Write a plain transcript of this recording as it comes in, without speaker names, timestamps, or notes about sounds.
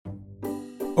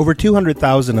Over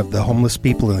 200,000 of the homeless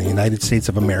people in the United States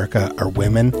of America are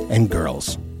women and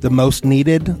girls. The most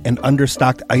needed and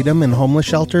understocked item in homeless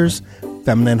shelters?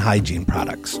 Feminine hygiene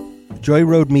products. Joy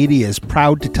Road Media is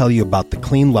proud to tell you about the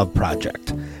Clean Love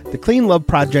Project. The Clean Love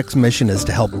Project's mission is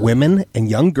to help women and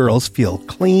young girls feel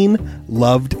clean,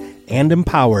 loved, and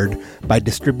empowered by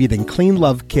distributing Clean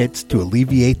Love kits to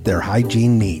alleviate their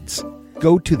hygiene needs.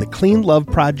 Go to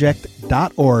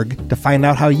thecleanloveproject.org to find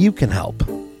out how you can help.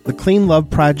 The Clean Love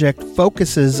Project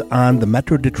focuses on the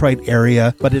Metro Detroit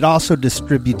area, but it also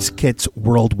distributes kits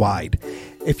worldwide.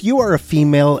 If you are a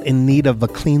female in need of a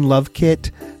Clean Love kit,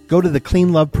 go to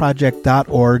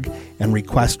thecleanloveproject.org and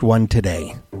request one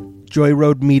today. Joy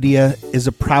Road Media is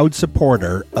a proud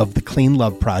supporter of the Clean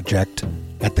Love Project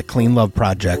at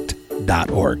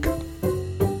thecleanloveproject.org.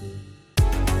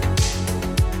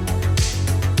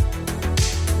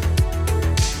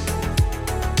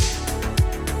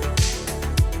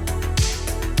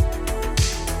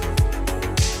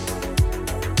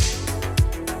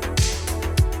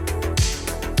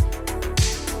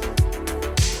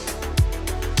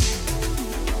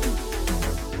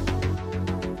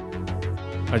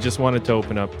 I just wanted to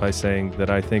open up by saying that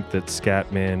I think that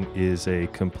Scatman is a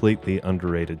completely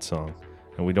underrated song,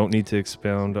 and we don't need to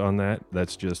expound on that.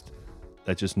 That just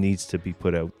needs to be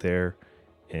put out there.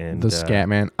 And the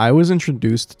Scatman. I was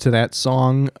introduced to that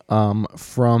song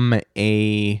from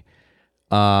a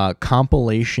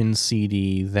compilation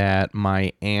CD that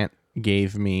my aunt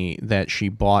gave me that she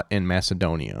bought in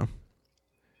Macedonia.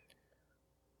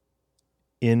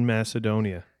 In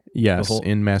Macedonia. Yes,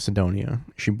 in Macedonia.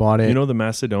 She bought it. You know, the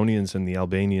Macedonians and the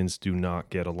Albanians do not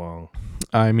get along.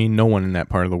 I mean, no one in that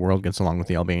part of the world gets along with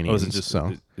the Albanians. Oh,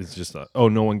 it's just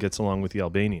no one gets along with the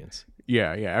Albanians.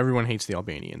 Yeah, everyone hates the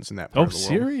Albanians in that part of the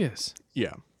world. Oh, serious?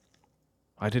 Yeah.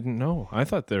 I didn't know. I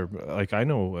thought they're, I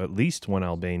know at least one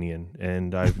Albanian,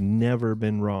 and I've never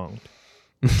been wronged.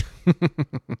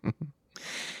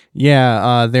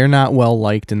 Yeah, they're not well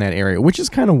liked in that area, which is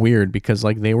kind of weird because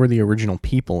they were the original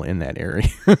people in that area.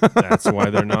 That's why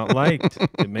they're not liked.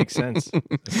 It makes sense.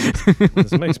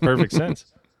 This makes perfect sense.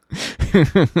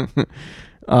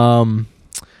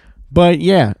 But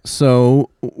yeah, so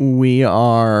we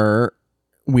are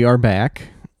back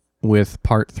with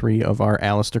part 3 of our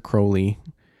Aleister Crowley,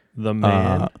 the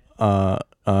man,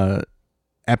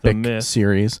 epic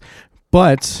series.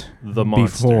 But the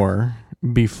monster.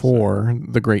 Before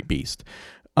the Great Beast.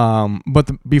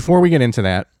 Before we get into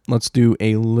that, let's do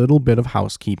a little bit of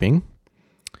housekeeping.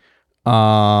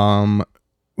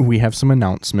 We have some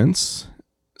announcements.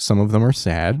 Some of them are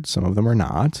sad, some of them are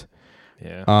not.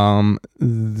 Yeah.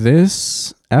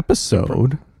 This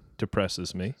episode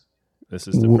depresses me. This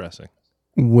is depressing.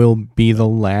 Will be the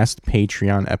last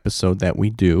Patreon episode that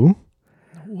we do.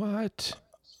 What?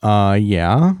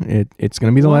 Yeah, it's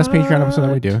going to be the last Patreon episode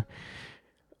that we do.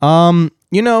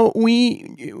 You know,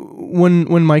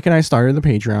 when Mike and I started the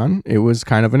Patreon, it was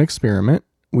kind of an experiment.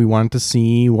 We wanted to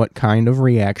see what kind of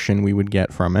reaction we would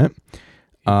get from it. You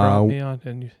brought me on,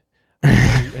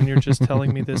 and you're just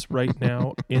telling me this right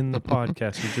now in the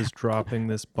podcast. You're just dropping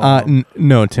this bomb.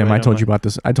 No, Tim, right I told you about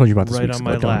this. I told you about this right week's on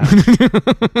my ago. lap.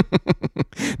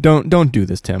 Don't do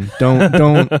this, Tim.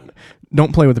 Don't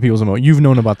play with the people's emotions. You've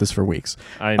known about this for weeks.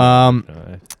 I know.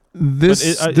 It's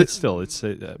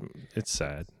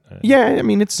sad. Yeah, I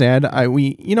mean it's sad. I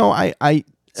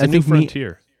think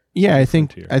frontier. I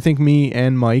think me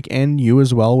and Mike and you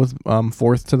as well with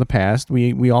Fourth to the Past.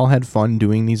 We all had fun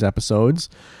doing these episodes.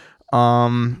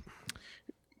 But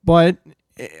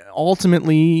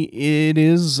ultimately it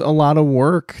is a lot of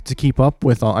work to keep up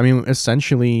with all. I mean,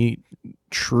 essentially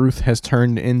Truth has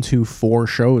turned into 4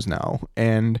 shows now,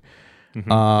 and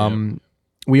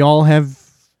we all have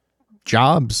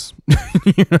jobs.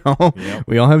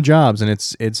 We all have jobs, and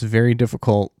it's very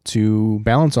difficult to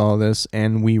balance all of this,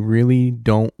 and we really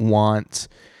don't want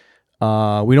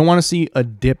to see a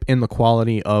dip in the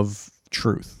quality of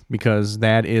Truth, because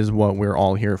that is what we're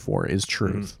all here for, is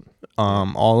truth.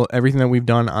 Everything that we've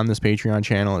done on this Patreon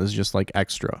channel is just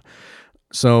extra.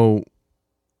 So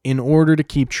in order to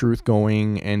keep Truth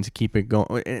going and to keep it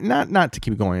going, not to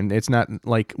keep it going, it's not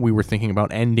like we were thinking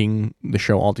about ending the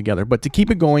show altogether, but to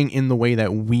keep it going in the way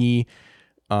that we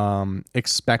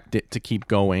expect it to keep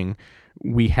going,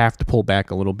 we have to pull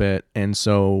back a little bit. And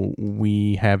so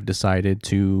we have decided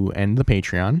to end the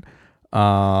Patreon.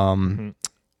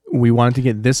 We wanted to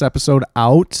get this episode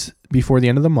out before the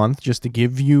end of the month, just to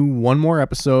give you one more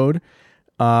episode,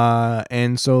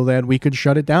 and so that we could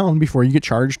shut it down before you get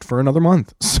charged for another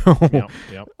month. So,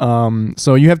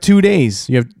 so you have 2 days.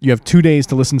 You have 2 days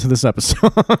to listen to this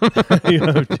episode. You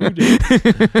have 2 days.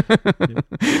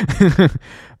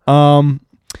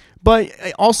 But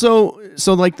also,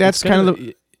 so like that's kind of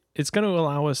the. It's going to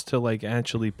allow us to like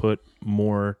actually put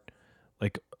more,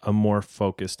 like a more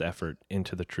focused effort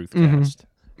into the Truthcast.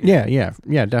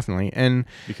 Yeah, definitely. And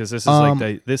because this is like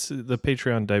the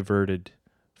Patreon diverted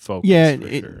focus. Yeah,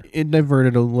 sure. it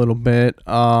diverted a little bit.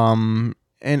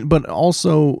 But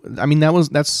also, I mean,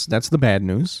 that's the bad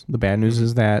news. The bad news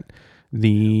is that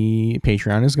the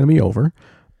Patreon is going to be over.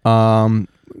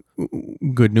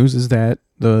 Good news is that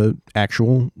the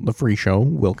free show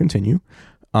will continue.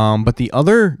 But the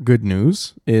other good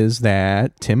news is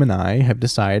that Tim and I have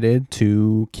decided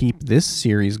to keep this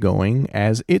series going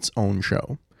as its own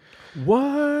show.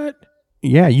 What?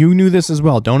 Yeah, you knew this as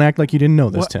well. Don't act like you didn't know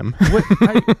this, Tim.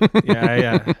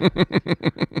 Yeah.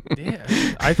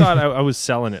 I thought I was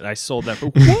selling it. I sold that.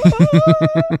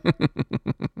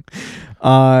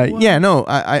 Yeah, no.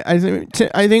 I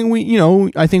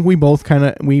think we both kind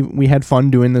of we had fun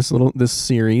doing this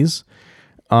series.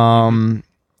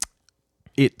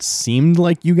 It seemed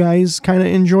like you guys kind of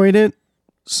enjoyed it,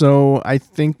 so I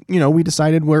think we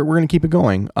decided we're going to keep it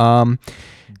going.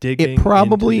 Digging it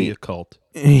probably into the occult.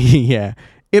 Yeah,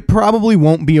 it probably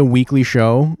won't be a weekly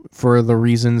show for the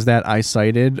reasons that I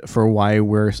cited for why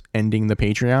we're ending the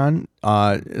Patreon.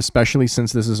 Especially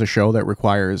since this is a show that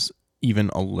requires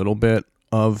even a little bit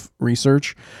of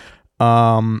research.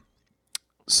 So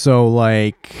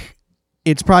like.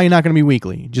 It's probably not going to be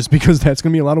weekly just because that's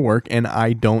going to be a lot of work. And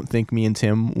I don't think me and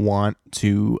Tim want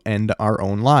to end our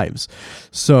own lives.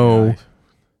 So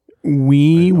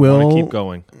we will keep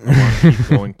going. I want to keep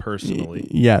going personally.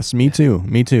 Yes, me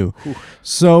too.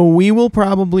 So we will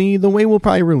the way we'll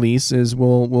probably release is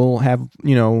we'll have,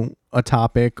 a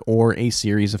topic or a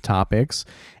series of topics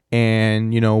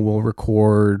and, we'll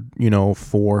record,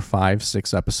 4, 5,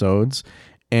 6 episodes.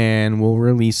 And we'll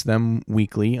release them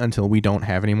weekly until we don't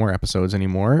have any more episodes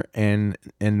anymore. And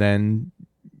then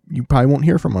you probably won't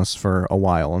hear from us for a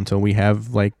while until we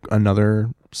have like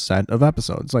another set of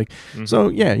episodes. So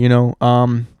yeah,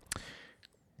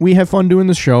 we have fun doing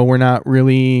this show. We're not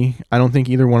really, I don't think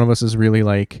either one of us is really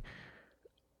like,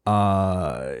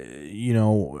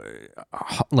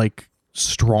 like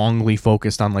strongly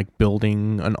focused on like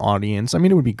building an audience. I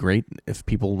mean, it would be great if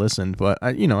people listened, but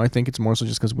I think it's more so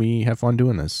just because we have fun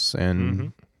doing this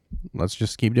and let's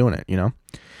just keep doing it, Yep.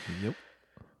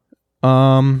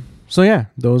 So yeah,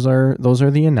 those are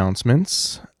the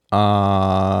announcements.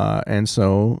 And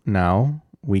so now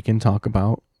we can talk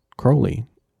about Crowley.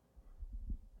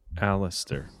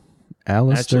 Alistair.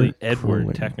 Actually, Edward,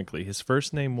 Crowley. technically. His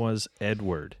first name was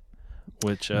Edward.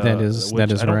 Which that is I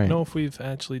don't right. know if we've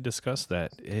actually discussed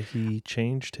that. He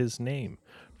changed his name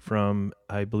from,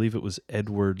 I believe it was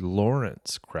Edward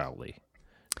Lawrence Crowley,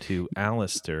 to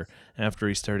Alistair after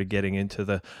he started getting into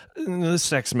the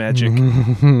sex magic.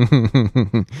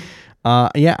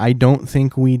 Yeah, I don't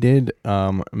think we did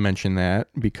mention that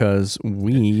because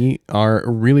we are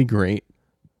really great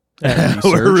at research.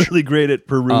 We're really great at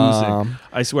perusing.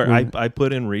 I swear, I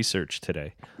put in research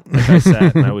today. Like I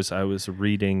sat and I was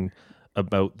reading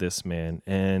about this man,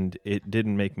 and it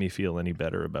didn't make me feel any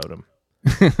better about him.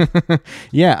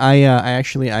 Yeah, I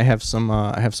have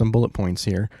some bullet points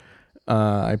here.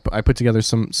 I put together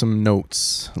some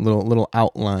notes, a little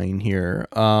outline here.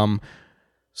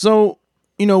 So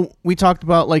we talked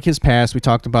about like his past. We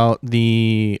talked about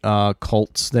the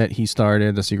cults that he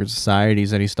started, the secret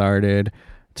societies that he started.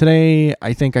 Today,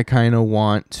 I think I kind of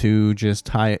want to just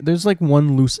tie. There's like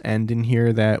one loose end in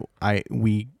here that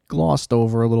we glossed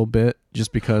over a little bit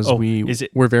just because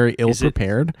we're very ill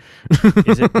prepared.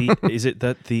 Is it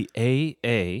that the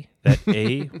AA, that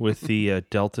A with the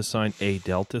delta sign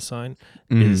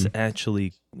is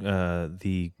actually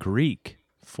the Greek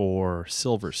for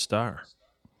silver star?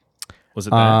 Was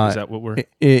it that? Is that what we're?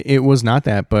 It was not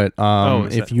that, but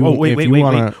if you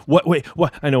want to,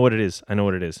 what? I know what it is.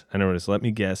 Let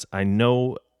me guess. I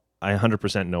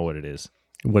 100% know what it is.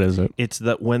 What is it? It's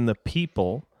that when the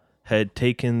people had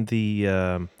taken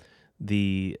it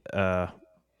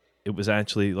was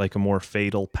actually like a more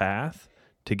fatal path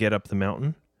to get up the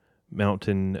mountain, Mount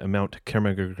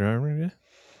Kilimanjaro.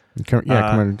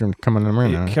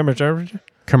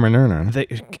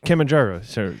 Kilimanjaro.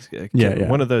 So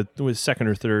one of the was second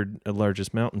or third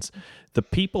largest mountains. The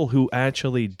people who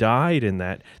actually died in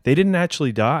that, they didn't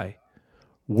actually die.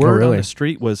 Word on the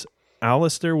street was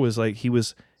Alistair was like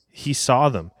he saw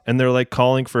them and they're like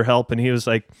calling for help, and he was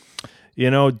like,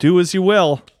 do as you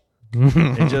will.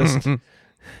 And just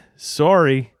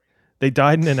sorry, They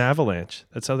died in an avalanche.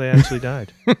 That's how they actually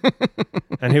died.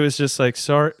 And he was just like,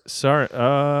 sorry.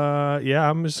 Yeah,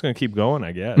 I'm just going to keep going,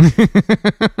 I guess.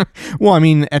 Well, I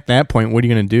mean, at that point, what are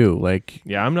you going to do? Like,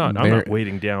 Yeah, I'm not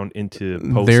wading down into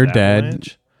post they're dead.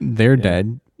 avalanche. They're Yeah.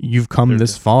 dead. You've come They're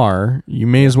this dead. far. You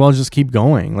may as well just keep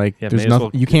going. Like, Yeah, there's may as nothing.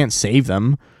 well You can't save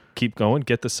them. Keep going.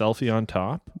 Get the selfie on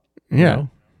top. you Yeah. know?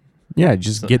 Yeah,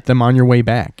 just get them on your way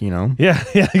back, you know? Yeah,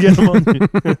 get them on.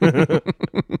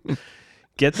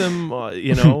 Get them,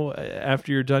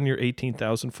 after you're done your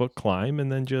 18,000 foot climb,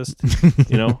 and then just,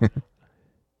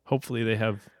 hopefully they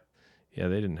have. Yeah,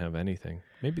 they didn't have anything.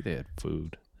 Maybe they had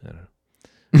food. I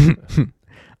don't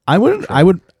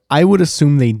know. I would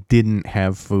assume they didn't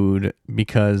have food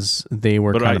because they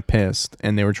were But kind of pissed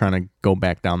and they were trying to go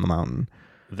back down the mountain.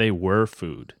 They were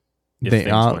food. If They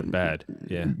things went bad.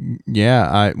 Yeah.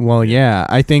 Yeah,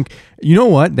 I think you know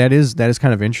what that is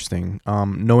kind of interesting.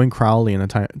 Knowing Crowley and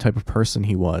the type of person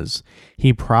he was,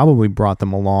 he probably brought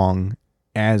them along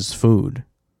as food.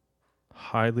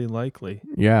 Highly likely.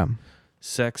 Yeah.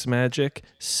 Sex magic,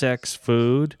 sex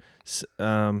food.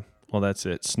 Well, that's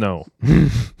it. Snow.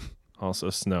 Also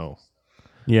snow.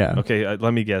 Yeah. Okay,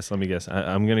 let me guess.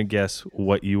 I'm gonna guess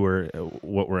what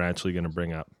we're actually gonna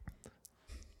bring up,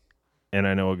 and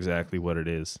I know exactly what it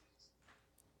is.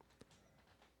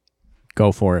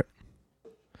 Go for it.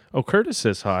 Oh, Curtis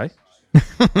says hi.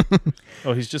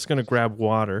 Oh, he's just gonna grab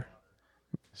water.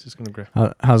 He's just gonna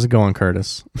grab. How's it going,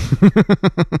 Curtis?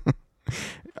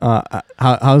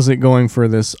 How's it going for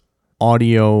this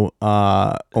audio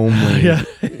only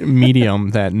medium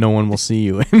that no one will see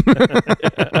you in?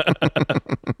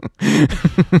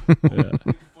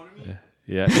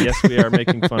 Yeah. Yes, we are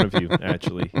making fun of you.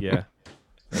 Actually, yeah.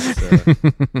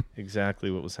 That's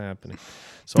exactly what was happening.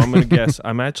 So I'm gonna guess.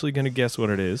 I'm actually gonna guess what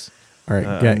it is. All right,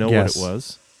 I know what it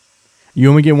was. You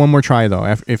only get one more try though.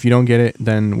 If you don't get it,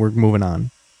 then we're moving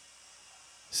on.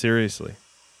 Seriously,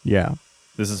 Yeah.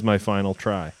 this is my final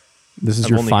try. This is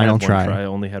I've your only final had one try. I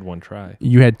only had one try.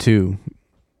 You had two.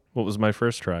 What was my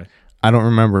first try? I don't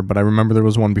remember, but I remember there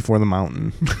was one before the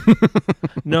mountain.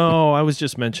 No, I was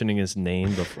just mentioning his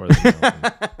name before the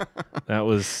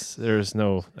mountain. There's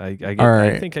no. I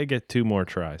right. I think I get two more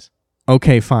tries.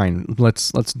 Okay, fine.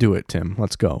 Let's do it, Tim.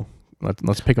 Let's go.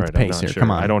 Let's pick up All right, the I'm pace not here. sure. Come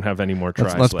on. I don't have any more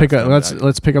tries. Let's pick up. left.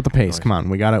 Let's pick up the pace. Come on.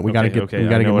 We gotta get get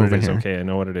moving it is. here. Okay, I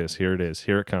know what it is. Here it is.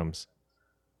 Here it comes.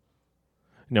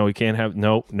 No, we can't have.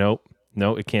 No,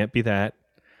 it can't be that.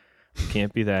 It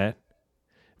can't be that.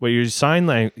 Wait,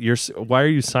 why are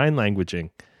you sign languaging?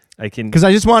 I can. Because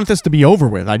I just want this to be over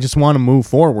with. I just want to move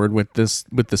forward with this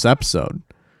episode.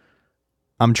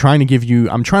 I'm trying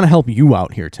to help you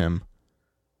out here, Tim.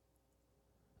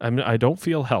 I don't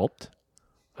feel helped.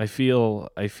 I feel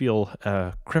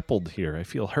crippled here. I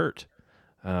feel hurt.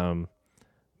 But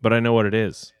I know what it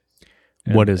is.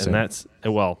 What is it? And that's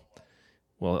well,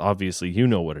 obviously you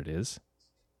know what it is,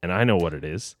 and I know what it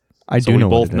is. I do know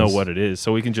what it is. We both know is. what it is,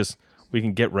 so we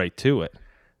can get right to it.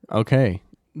 Okay.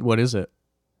 What is it?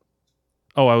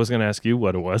 Oh, I was going to ask you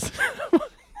what it was.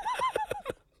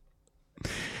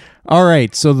 All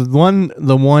right. So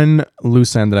the one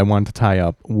loose end that I wanted to tie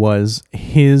up was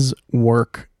his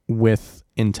work with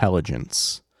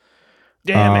intelligence.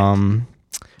 Damn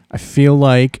it. I feel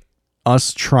like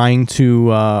us trying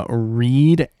to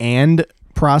read and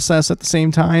process at the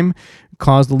same time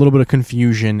caused a little bit of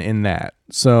confusion in that.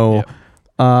 So Yep.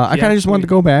 I kind of just wanted to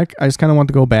go back. I just kind of want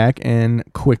to go back and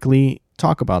quickly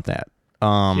talk about that.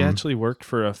 He actually worked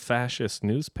for a fascist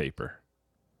newspaper.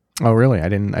 Oh, really? I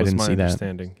didn't Was see my that.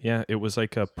 understanding. Yeah, it was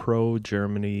like a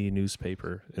pro-Germany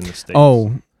newspaper in the States.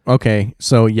 Oh, okay.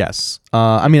 So yes.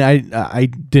 I mean, I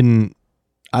didn't.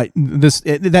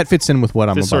 That fits in with what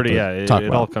I'm about to talk it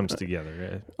about. all comes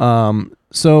together. Right?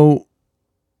 So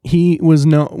he was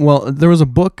there was a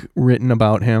book written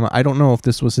about him. I don't know if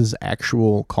this was his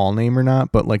actual call name or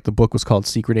not, but like the book was called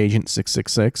Secret Agent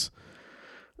 666.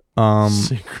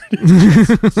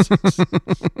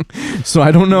 So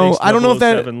I don't know. I don't know if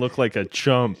that look like a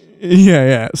chump.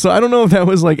 Yeah. So I don't know if that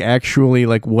was like actually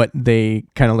like what they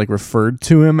kind of like referred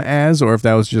to him as, or if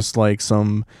that was just like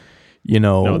some,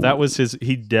 No, that was his.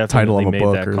 He title definitely of a made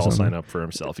book that or call something. sign up for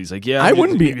himself. He's like, yeah, I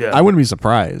wouldn't be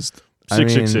surprised.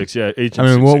 666. Yeah, Agent I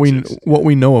mean, 666. what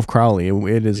we know of Crowley,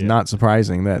 it is not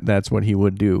surprising that that's what he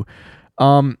would do.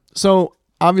 So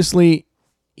obviously,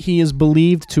 he is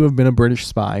believed to have been a British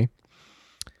spy.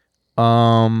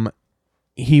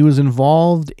 He was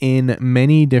involved in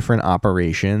many different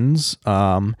operations.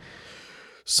 Some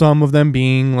of them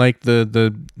being like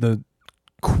the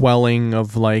quelling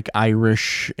of like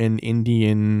Irish and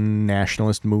Indian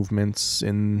nationalist movements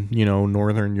in, you know,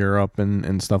 Northern Europe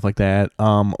and stuff like that.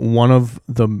 One of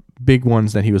the big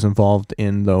ones that he was involved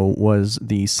in, though, was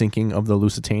the sinking of the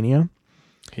Lusitania.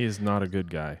 He is not a good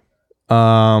guy.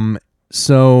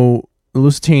 So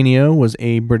Lusitania was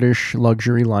a British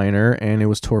luxury liner, and it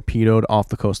was torpedoed off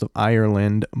the coast of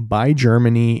Ireland by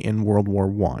Germany in World War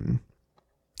One.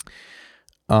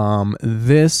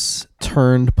 This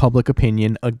turned public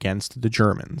opinion against the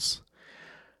Germans.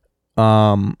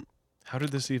 How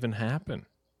did this even happen?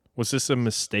 Was this a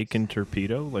mistaken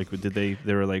torpedo? Like, did they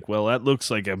were like, well, that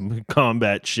looks like a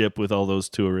combat ship with all those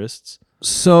tourists.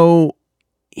 So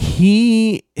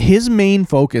his main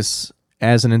focus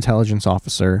as an intelligence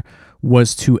officer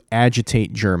was to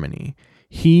agitate Germany.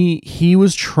 He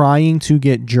was trying to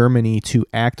get Germany to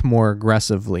act more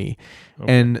aggressively.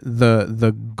 Okay. And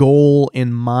the goal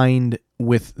in mind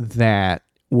with that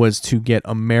was to get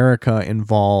America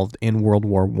involved in World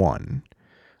War One.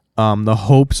 The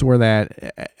hopes were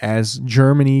that as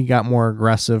Germany got more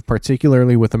aggressive,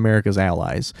 particularly with America's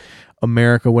allies,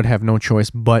 America would have no choice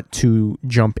but to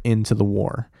jump into the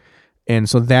war. And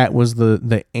so that was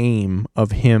the aim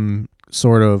of him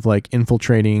sort of like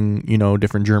infiltrating, you know,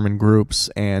 different German groups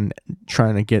and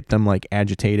trying to get them like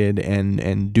agitated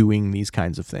and doing these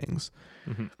kinds of things.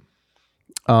 Mm-hmm.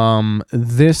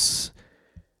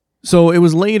 So it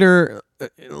was later,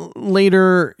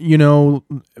 you know,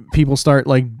 people start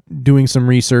like doing some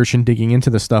research and digging into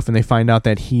this stuff, and they find out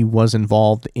that he was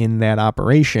involved in that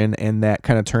operation, and that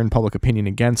kind of turned public opinion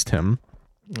against him.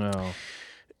 Oh.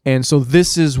 And so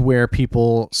this is where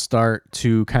people start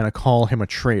to kind of call him a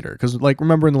traitor. Because, like,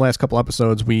 remember in the last couple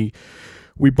episodes, we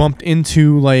bumped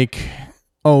into, like,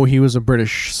 oh, he was a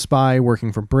British spy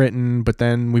working for Britain. But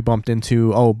then we bumped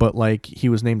into, oh, but, like, he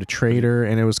was named a traitor.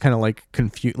 And it was kind of, like,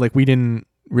 confused. Like, we didn't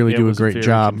really do a great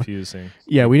job. Confusing.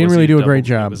 Yeah, we didn't really do a great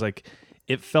job. It was like,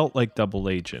 it felt like double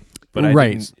agent. But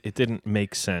it didn't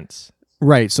make sense.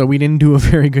 Right. So we didn't do a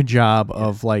very good job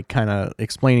of, like, kind of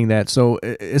explaining that. So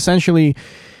essentially,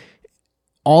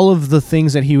 all of the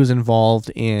things that he was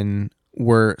involved in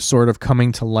were sort of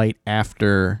coming to light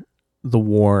after the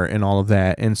war and all of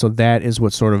that. And so that is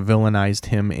what sort of villainized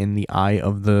him in the eye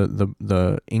of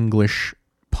the English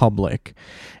public.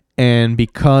 And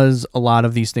because a lot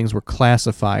of these things were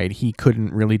classified, he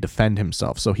couldn't really defend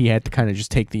himself. So he had to kind of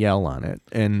just take the L on it.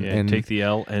 And take the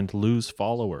L and lose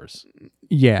followers.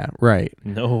 Yeah, right.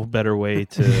 No better way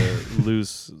to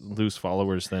lose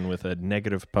followers than with a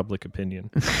negative public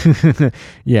opinion.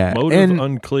 Yeah. Motive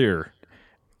unclear.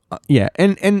 Yeah,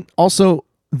 and also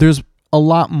there's a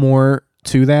lot more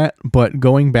to that, but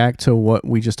going back to what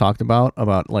we just talked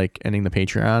about like ending the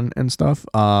Patreon and stuff,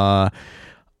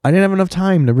 I didn't have enough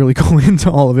time to really go into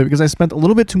all of it because I spent a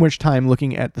little bit too much time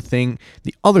looking at the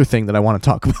other thing that I want to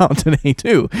talk about today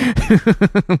too.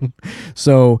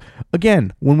 So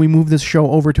again, when we move this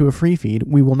show over to a free feed,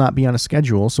 we will not be on a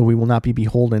schedule, so we will not be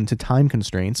beholden to time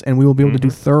constraints, and we will be able to do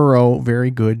thorough,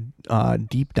 very good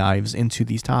deep dives into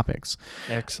these topics.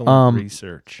 Excellent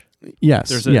research. Yes,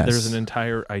 there's an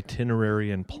entire itinerary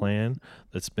and plan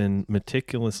that's been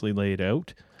meticulously laid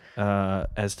out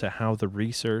as to how the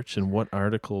research and what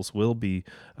articles will be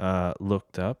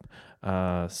looked up.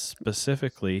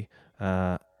 Specifically,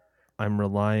 I'm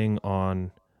relying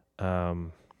on,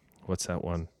 what's that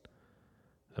one?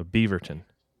 Beaverton.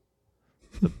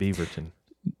 The Beaverton.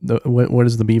 What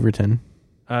is the Beaverton?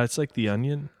 It's like The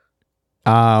Onion.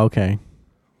 Ah, okay.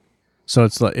 So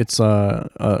it's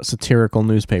a satirical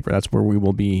newspaper. That's where we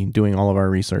will be doing all of our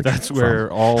research. That's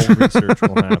where all research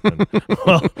will happen.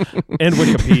 Well, and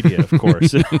Wikipedia, of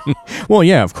course. Well,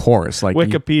 yeah, of course. Like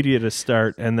Wikipedia to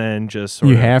start, and then just sort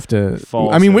you of have to.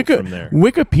 Falls I mean, from there.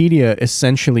 Wikipedia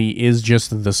essentially is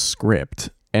just the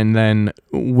script, and then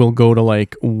we'll go to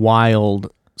like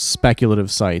wild speculative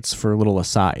sites for little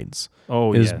asides.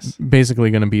 Oh, is yes.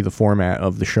 basically going to be the format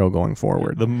of the show going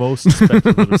forward. The most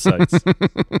speculative sites.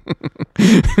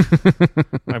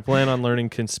 I plan on learning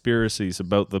conspiracies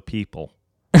about the people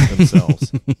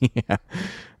themselves. Yeah.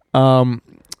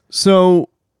 So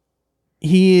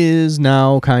he is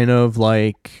now kind of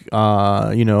like,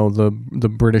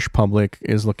 the British public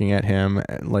is looking at him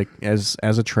like as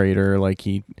a traitor, like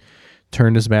he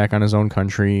turned his back on his own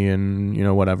country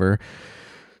and, whatever.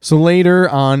 So later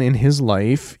on in his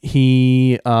life,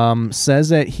 he says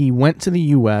that he went to the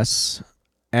U.S.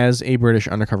 as a British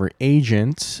undercover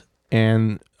agent,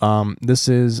 and this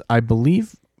is, I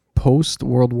believe,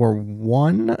 post-World War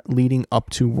I, leading up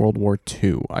to World War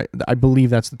II. I believe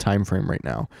that's the time frame right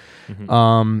now.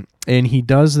 Mm-hmm. And he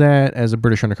does that as a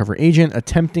British undercover agent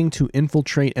attempting to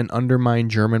infiltrate and undermine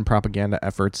German propaganda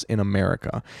efforts in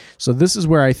America. So this is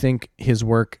where I think his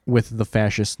work with the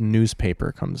fascist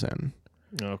newspaper comes in.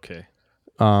 Okay.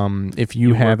 If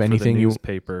you have work anything for the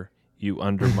newspaper, you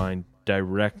undermine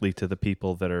directly to the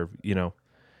people that are,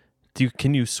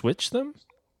 can you switch them?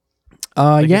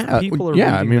 Yeah, if people are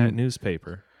reading that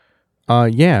newspaper.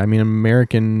 Yeah, I mean,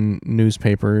 American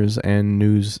newspapers and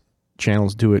news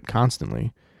channels do it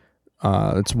constantly.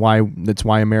 That's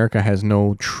why America has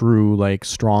no true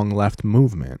strong left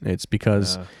movement. It's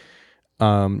because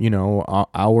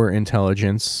our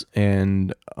intelligence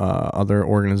and other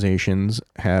organizations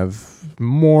have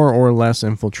more or less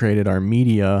infiltrated our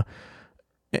media,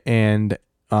 and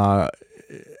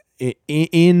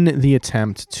in the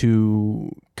attempt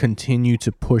to continue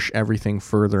to push everything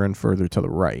further and further to the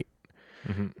right.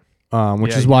 Mm-hmm.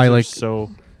 Which is why yous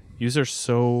are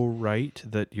so right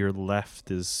that your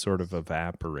left is sort of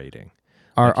evaporating.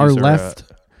 Our left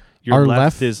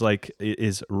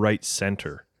is right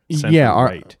center.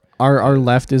 Right. Our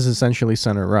left is essentially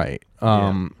center right.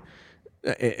 And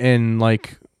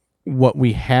what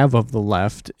we have of the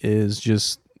left is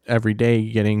just every day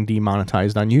getting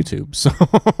demonetized on YouTube. So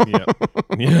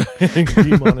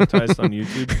demonetized on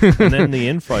YouTube, and then the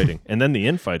infighting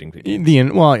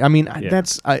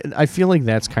begins. I feel like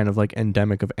that's kind of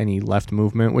endemic of any left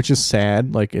movement, which is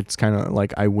sad. It's kind of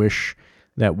I wish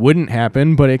that wouldn't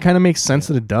happen, but it kind of makes sense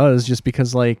that it does, just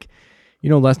because left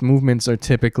movements are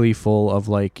typically full of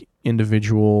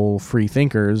individual free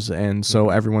thinkers, and so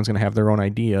everyone's going to have their own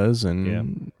ideas,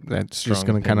 and that's just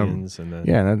going to kind of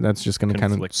that's just going to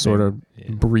kind of sort of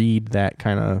breed that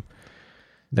kind of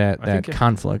that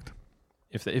conflict.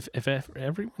 If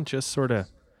everyone just sort of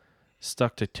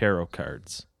stuck to tarot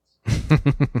cards,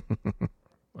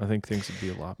 I think things would be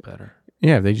a lot better.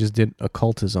 Yeah, if they just did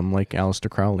occultism like Aleister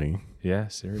Crowley. Yeah,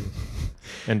 serious.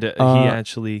 And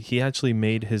he actually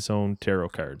made his own tarot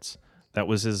cards. That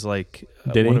was his one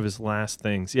of his last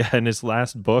things. Yeah, and his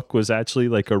last book was actually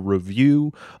a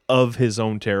review of his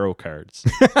own tarot cards.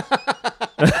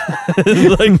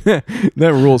 That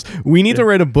rules. We need to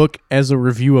write a book as a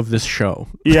review of this show.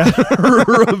 Yeah,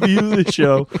 review the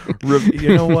show.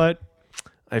 You know what?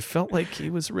 I felt like he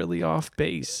was really off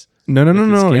base. No.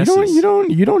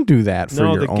 You don't do that for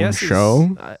your own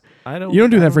show. I don't. You don't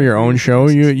do that for your own show.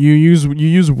 You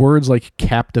use words like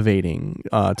captivating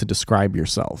to describe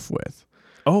yourself with.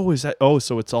 Oh, is that? Oh,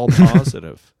 so it's all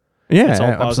positive. Yeah, it's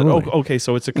all positive. absolutely. Oh, okay,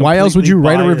 so it's a. Why else would you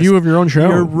write a review of your own show?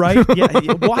 You're right. Yeah.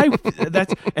 Why?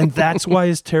 That's why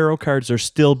his tarot cards are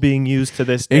still being used to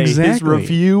this day. Exactly. His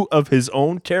review of his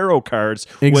own tarot cards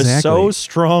was so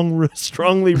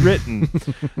strongly written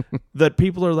that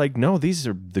people are like, no, these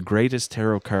are the greatest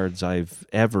tarot cards I've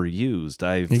ever used.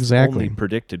 I've only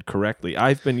predicted correctly.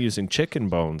 I've been using chicken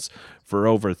bones for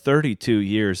over 32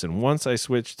 years, and once I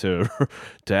switched to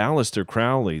Aleister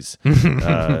Crowley's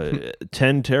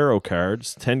 10 tarot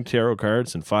cards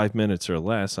in 5 minutes or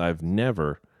less, I've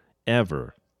never,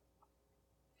 ever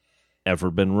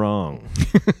been wrong.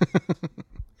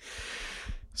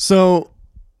 So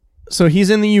he's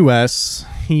in the U.S.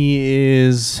 He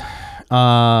is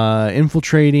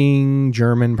infiltrating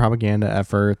German propaganda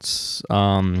efforts.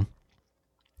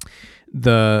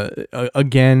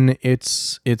 Again,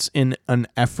 it's in an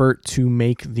effort to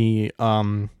make the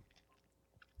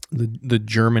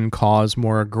German cause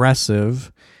more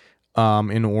aggressive,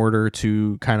 in order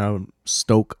to kind of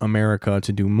stoke America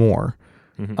to do more.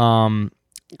 Mm-hmm.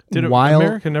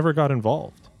 America never got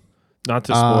involved? Not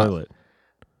to spoil it.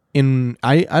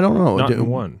 I don't know. Not in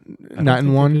one. Not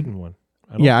in one. In one.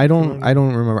 I don't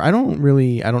remember. I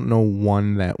don't know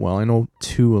one that well. I know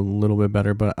two a little bit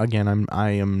better, but again, I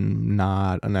am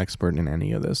not an expert in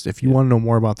any of this. If you want to know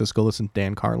more about this, go listen to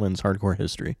Dan Carlin's Hardcore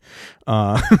History.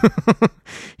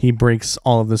 He breaks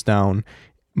all of this down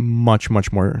much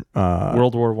more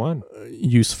World War I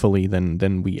usefully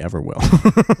than we ever will.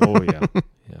 Oh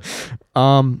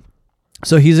yeah.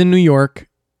 So he's in New York,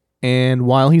 and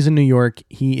while he's in New York,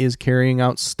 he is carrying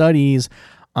out studies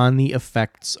on the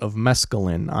effects of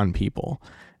mescaline on people.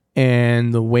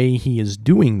 And the way he is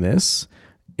doing this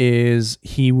is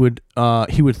he would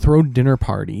throw dinner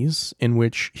parties in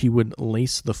which he would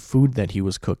lace the food that he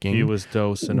was cooking. He was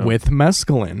dosing with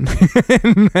mescaline.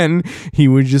 And then he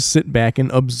would just sit back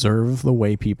and observe the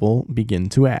way people begin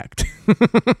to act.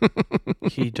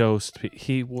 He dosed.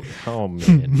 Oh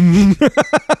man!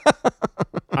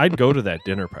 I'd go to that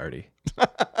dinner party.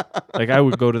 I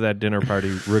would go to that dinner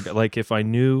party. If I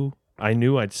knew,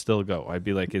 I'd still go. I'd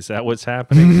be like, "Is that what's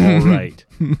happening?" All right.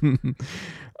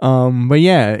 But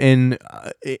yeah, and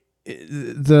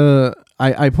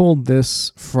I pulled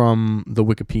this from the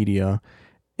Wikipedia,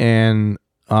 and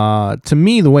to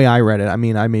me, the way I read it, I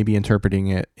mean, I may be interpreting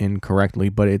it incorrectly,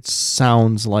 but it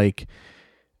sounds like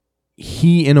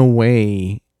he, in a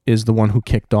way, is the one who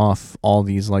kicked off all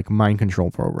these like mind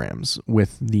control programs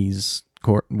with these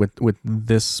with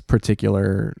this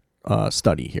particular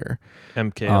study here.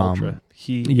 MK Ultra.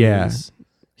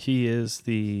 He's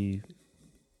the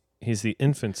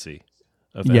infancy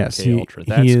of MK Ultra.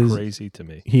 That's crazy to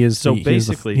me. He is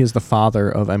basically he is the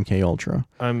father of MK Ultra.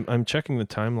 I'm checking the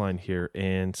timeline here,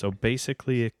 and so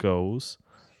basically it goes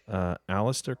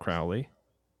Aleister Crowley,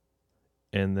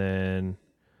 and then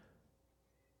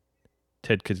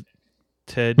Ted Kaczynski.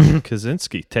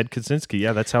 Ted Kaczynski.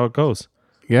 Yeah, that's how it goes.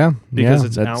 Yeah, because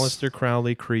it's Aleister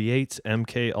Crowley creates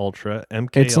MK Ultra.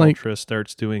 MK Ultra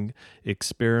starts doing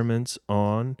experiments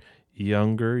on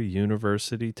younger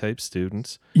university type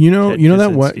students. You know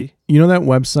that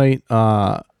website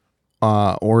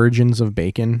Origins of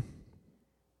Bacon?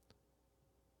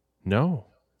 No.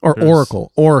 Or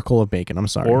Oracle of Bacon, I'm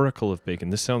sorry. Oracle of Bacon.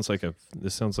 This sounds like a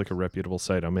reputable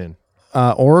site. I'm in.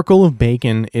 Oracle of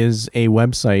Bacon is a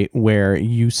website where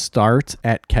you start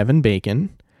at Kevin Bacon,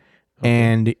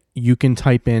 and you can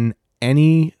type in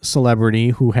any celebrity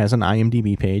who has an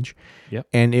IMDb page,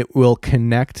 and it will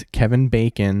connect Kevin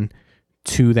Bacon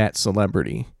to that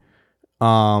celebrity.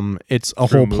 It's a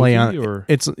whole play on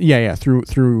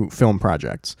through film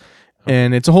projects,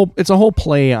 and it's a whole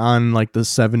play on like the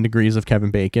 7 degrees of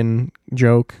Kevin Bacon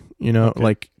joke.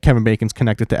 Like Kevin Bacon's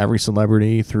connected to every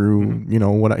celebrity through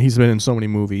what he's been in so many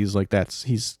movies. Like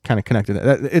he's kind of connected.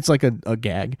 It's like a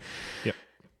gag. Yep.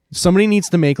 Somebody needs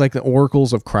to make like the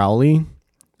Oracles of Crowley,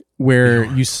 where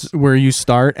you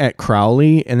start at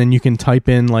Crowley and then you can type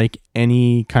in like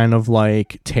any kind of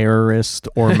like terrorist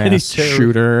or mass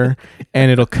shooter,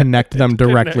 and it'll connect them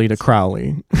directly to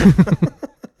Crowley.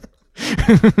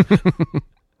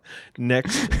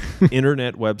 Next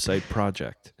internet website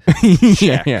project.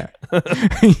 Yeah.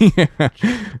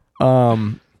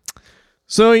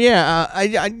 So yeah,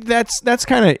 I that's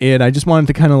kind of it. I just wanted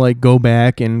to kind of like go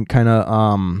back and kind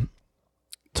of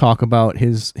talk about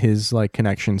his like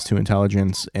connections to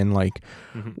intelligence and like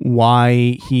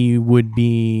why he would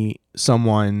be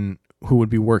someone who would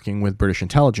be working with British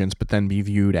intelligence, but then be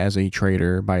viewed as a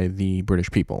traitor by the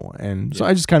British people. And so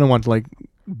I just kind of want to like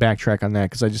backtrack on that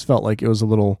because I just felt like it was a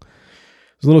little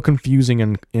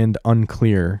confusing and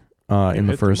unclear in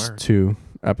the first 2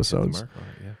 episodes.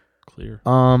 Clear.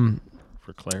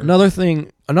 For clarity. Another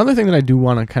thing that I do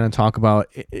want to kind of talk about,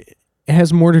 it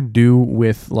has more to do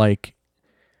with like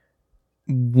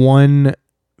one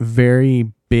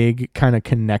very big kind of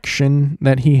connection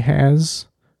that he has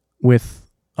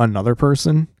with another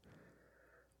person.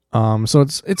 So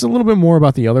it's a little bit more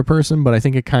about the other person, but I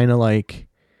think it kind of like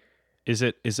is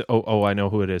it I know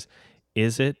who it is.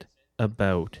 Is it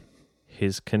about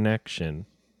his connection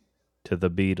to the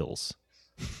Beatles?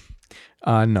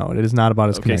 No, it is not about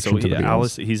his connection to the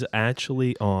Beatles. He's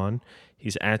actually on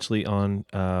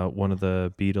one of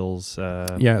the Beatles.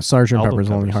 Sgt. Pepper's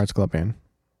Lonely Hearts Club Band.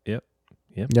 Yep.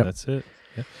 That's it.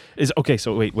 Yeah.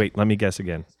 So wait. Let me guess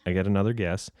again. I got another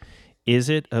guess. Is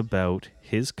it about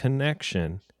his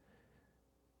connection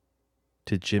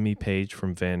to Jimmy Page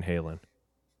from Van Halen?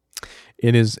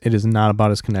 It is not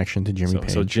about his connection to Jimmy Page.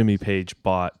 So Jimmy Page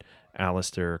bought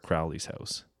Aleister Crowley's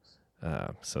house.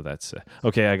 So that's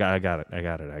okay. I got it.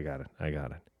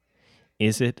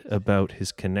 Is it about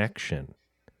his connection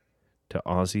to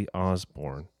Ozzy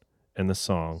Osbourne and the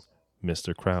song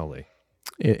Mr. Crowley?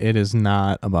 It is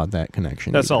not about that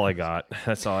connection. That's all I got.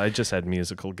 That's all. I just had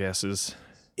musical guesses.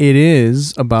 It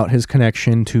is about his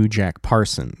connection to Jack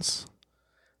Parsons.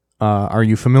 Are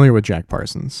you familiar with Jack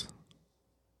Parsons?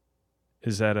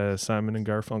 Is that a Simon and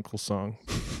Garfunkel song?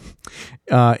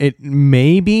 It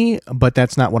may be, but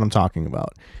that's not what I'm talking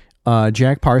about.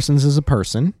 Jack Parsons is a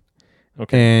person.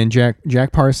 Okay. And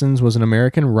Jack Parsons was an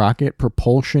American rocket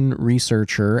propulsion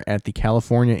researcher at the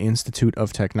California Institute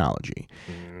of Technology.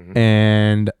 Mm-hmm.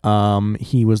 And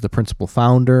he was the principal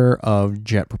founder of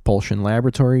Jet Propulsion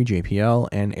Laboratory, JPL,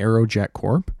 and Aerojet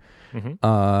Corp.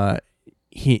 Mm-hmm.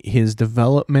 His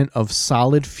development of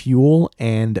solid fuel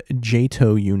and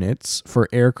JATO units for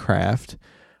aircraft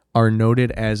are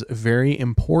noted as very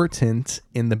important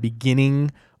in the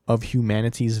beginning of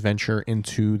humanity's venture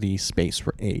into the space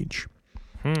age.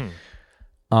 I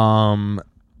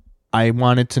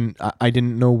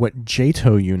didn't know what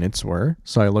JATO units were,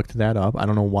 so I looked that up. I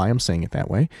don't know why I'm saying it that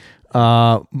way.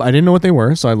 I didn't know what they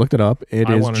were, so I looked it up. I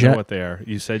want to know what they are.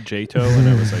 You said JATO, and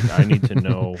I was like, I need to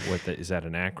know is that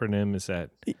an acronym? Is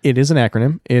that? It is an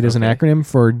acronym. It is an acronym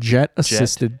for Jet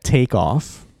Assisted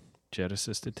Takeoff. Jet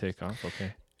assisted takeoff.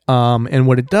 Okay. And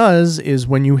what it does is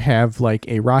when you have like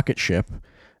a rocket ship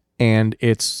and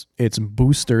its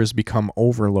boosters become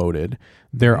overloaded,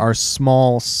 there are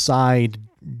small side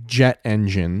jet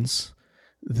engines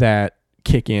that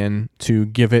kick in to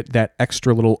give it that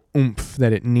extra little oomph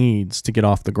that it needs to get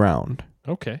off the ground.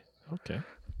 Okay.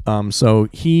 So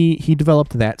he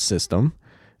developed that system,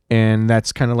 and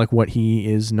that's kind of like what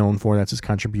he is known for. That's his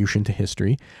contribution to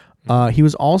history. He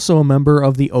was also a member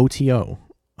of the OTO,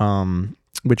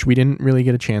 which we didn't really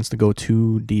get a chance to go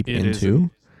too deep into.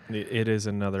 It is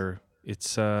another.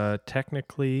 It's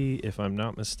technically, if I'm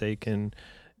not mistaken,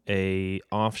 a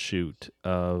offshoot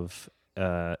of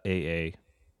AA.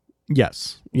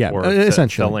 Yes. Yeah. Or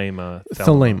essentially. Thelema.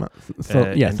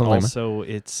 Thelema. Also,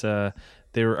 it's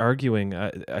they're arguing.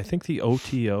 I think the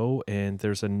OTO and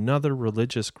there's another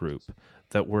religious group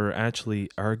that were actually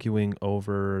arguing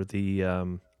over the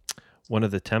one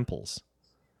of the temples.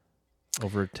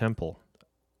 Over a temple.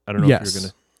 I don't know if you're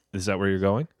gonna. Is that where you're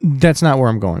going? That's not where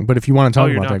I'm going. But if you want to talk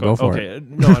about that, go for it.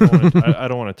 No, I don't want to. I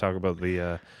don't want to talk about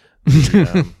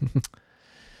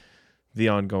the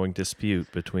ongoing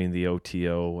dispute between the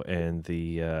OTO and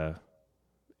the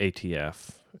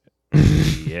ATF.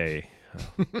 Yay.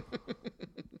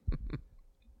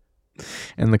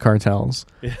 And the cartels.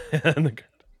 Yeah,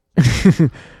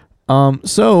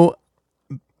 So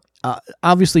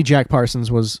obviously Jack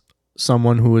Parsons was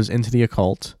someone who was into the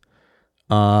occult.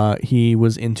 He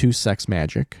was into sex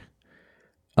magic.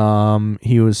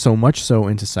 He was so much so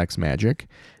into sex magic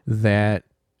that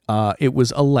it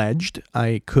was alleged,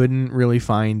 I couldn't really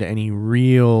find any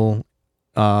real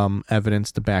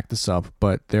evidence to back this up,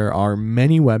 but there are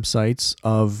many websites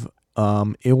of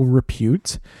ill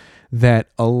repute that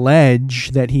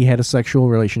allege that he had a sexual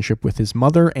relationship with his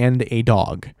mother and a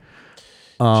dog.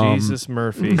 Jesus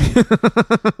Murphy.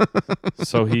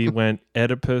 So he went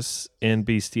Oedipus and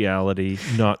bestiality,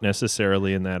 not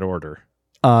necessarily in that order.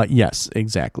 Yes,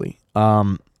 exactly.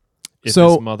 If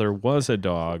his mother was a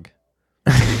dog,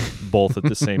 both at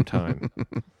the same time.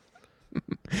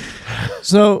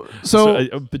 So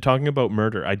talking about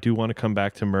murder, I do want to come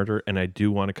back to murder, and I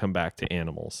do want to come back to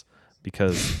animals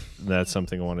because that's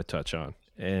something I want to touch on,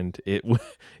 and it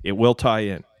will tie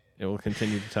in. It will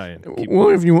continue to tie in.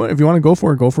 If you want to go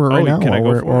for it right now. Can I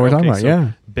go for it? We're talking about,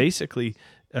 yeah. Basically,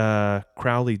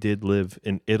 Crowley did live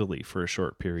in Italy for a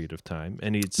short period of time,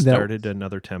 and he'd started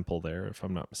another temple there, if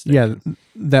I'm not mistaken. Yeah,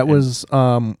 that was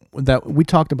that we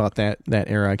talked about that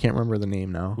era. I can't remember the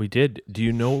name now. We did.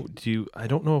 I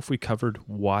don't know if we covered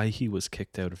why he was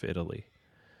kicked out of Italy,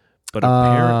 but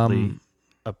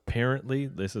apparently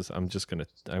this is. I'm gonna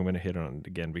hit on it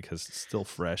again because it's still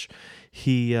fresh.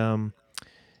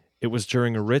 It was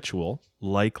during a ritual,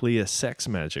 likely a sex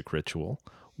magic ritual,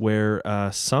 where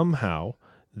somehow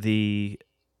the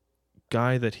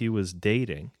guy that he was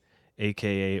dating,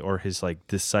 aka or his like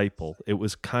disciple, it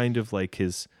was kind of like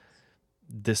his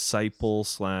disciple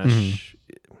slash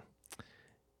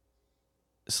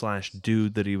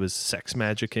dude that he was sex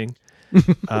magicking,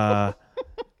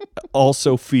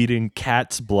 also feeding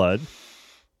cat's blood.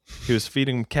 He was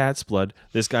feeding him cat's blood.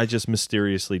 This guy just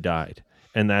mysteriously died.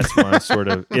 And that's why sort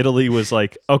of Italy was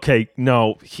like, okay,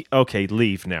 no,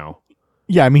 leave now.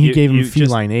 Yeah, I mean, he gave him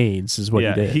feline AIDS is what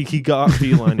he did. He got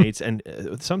feline AIDS. And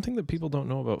something that people don't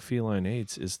know about feline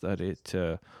AIDS is that it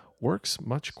works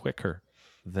much quicker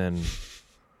than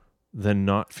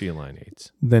not feline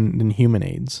AIDS. Than human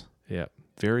AIDS. Yeah,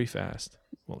 very fast.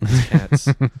 Well, cats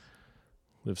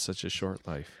live such a short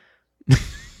life.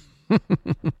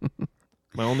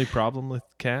 My only problem with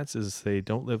cats is they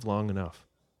don't live long enough.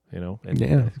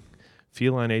 And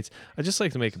feline AIDS. I just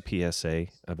like to make a PSA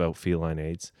about feline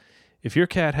AIDS. If your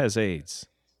cat has AIDS,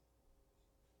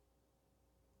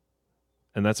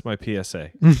 and that's my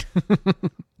PSA.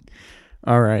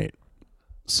 All right.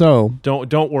 So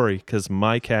don't worry, because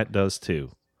my cat does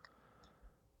too.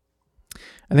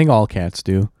 I think all cats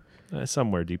do.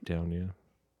 Somewhere deep down,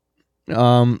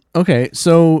 yeah. Okay.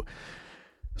 So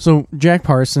Jack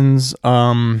Parsons,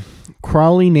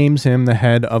 Crowley names him the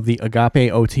head of the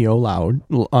Agape OTO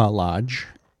Lodge.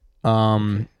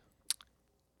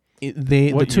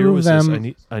 The two of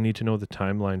them. I need to know the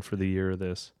timeline for the year of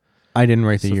this. I didn't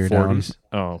write the year 40s.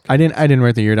 Down. Oh, okay. I didn't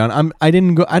write the year down. I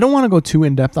don't want to go too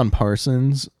in depth on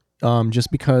Parsons, just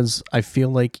because I feel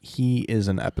like he is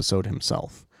an episode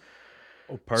himself.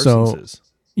 Oh, Parsons is.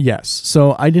 Yes.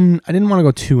 So I didn't want to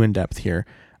go too in depth here.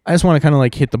 I just want to kind of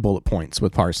like hit the bullet points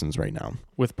with Parsons right now.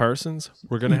 With Parsons,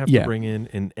 we're going to have to bring in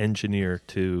an engineer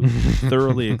to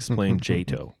thoroughly explain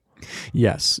JATO.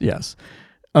 Yes.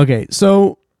 Okay.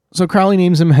 So So Crowley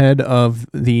names him head of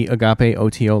the Agape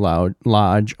OTO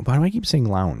Lodge. Why do I keep saying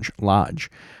lounge?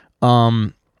 Lodge.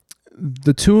 The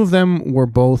two of them were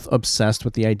both obsessed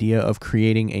with the idea of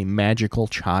creating a magical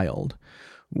child,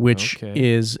 which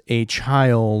is a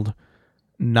child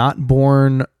not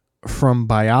born from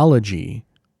biology,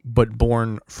 but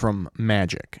born from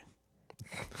magic.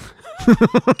 Okay.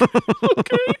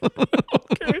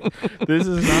 This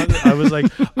is not. I was like,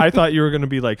 I thought you were going to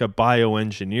be like a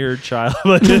bioengineered child.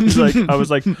 But it's like, I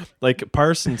was like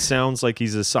Parsons sounds like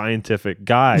he's a scientific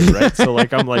guy, right? So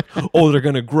like, I'm like, oh, they're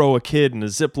going to grow a kid in a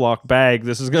Ziploc bag.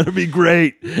 This is going to be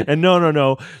great. And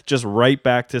no, just right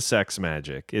back to sex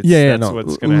magic. That's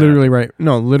what's going to literally happen. right.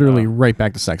 No, literally right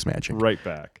back to sex magic. Right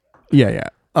back. Yeah.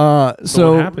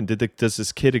 So what happened? Does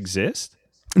this kid exist?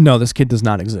 No, this kid does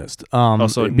not exist.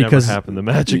 So it never happened. The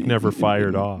magic never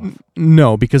fired off.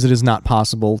 No, because it is not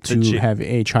possible to have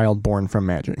a child born from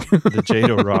magic. The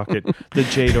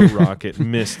Jado rocket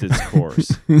missed its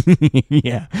course.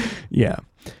 Yeah.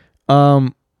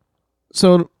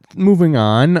 So moving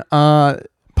on,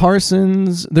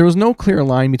 Parsons. There was no clear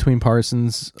line between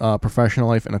Parsons' professional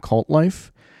life and occult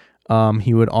life.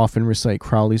 He would often recite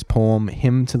Crowley's poem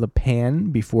 "Hymn to the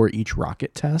Pan" before each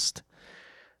rocket test.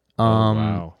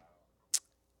 Wow.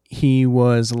 He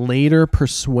was later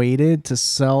persuaded to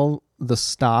sell the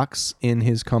stocks in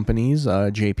his companies,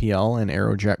 JPL and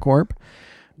Aerojet Corp,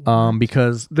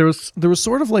 because there was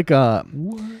sort of like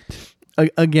again,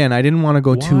 I didn't want to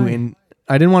go too in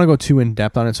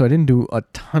depth on it, so I didn't do a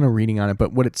ton of reading on it.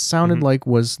 But what it sounded like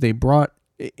was they brought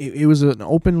it was an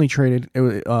openly traded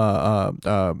traded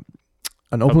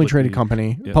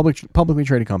company, publicly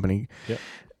traded company. Yep.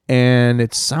 And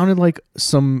it sounded like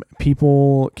some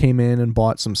people came in and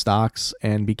bought some stocks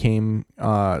and became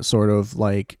sort of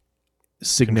like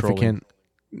significant.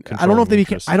 I don't know if they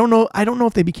became. I don't know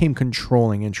if they became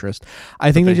controlling interest.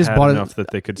 I think they just bought enough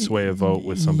that they could sway a vote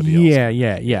with somebody else.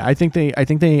 Yeah. I think they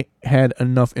had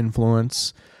enough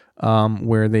influence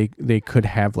where they could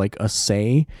have like a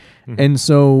say, and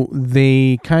so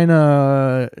they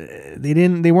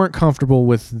they weren't comfortable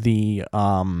with the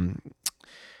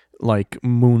like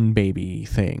moon baby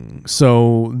thing.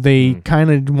 So they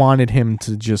kind of wanted him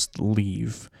to just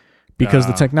leave because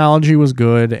the technology was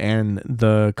good and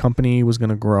the company was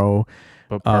going to grow.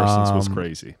 But Parsons was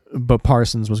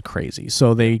crazy.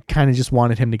 So they kind of just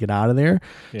wanted him to get out of there.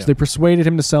 Yeah. So they persuaded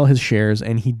him to sell his shares,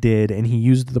 and he did. And he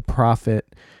used the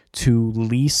profit to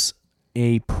lease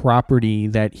a property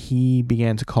that he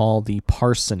began to call the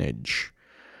parsonage.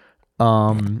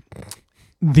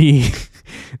 The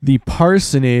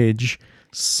parsonage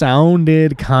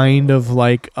sounded kind of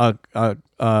like a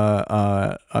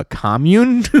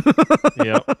commune.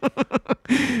 Yep.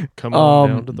 Come on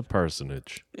down to the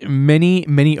parsonage.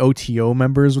 Many OTO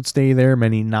members would stay there.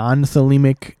 Many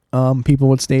non-Thelemic people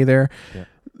would stay there. Yeah.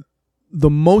 The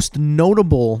most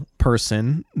notable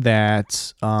person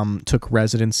that took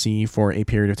residency for a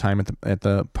period of time at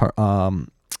the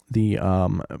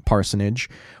parsonage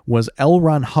was L.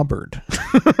 Ron Hubbard.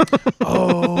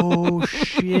 Oh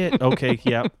shit. Okay,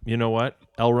 yeah. You know what?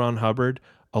 L. Ron Hubbard,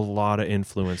 a lot of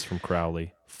influence from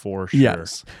Crowley for sure.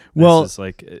 Yes. Well, this is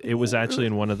like it was actually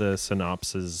in one of the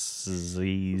synopses.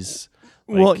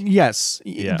 Well, yes.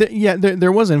 Yeah.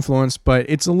 There was influence, but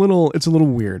it's a little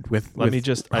weird with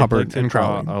Hubbard and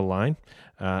Crowley. A line.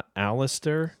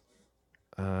 Alistair,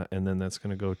 and then that's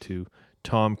going to go to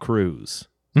Tom Cruise.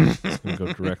 It's going to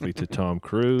go directly to Tom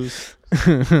Cruise.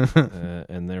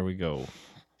 And there we go.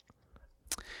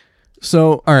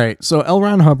 So, all right. So L.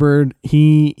 Ron Hubbard,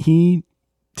 he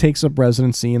takes up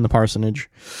residency in the parsonage.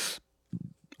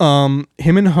 Him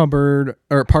and Hubbard,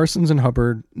 or Parsons and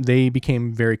Hubbard, they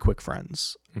became very quick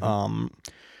friends. Mm-hmm.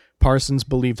 Parsons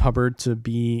believed Hubbard to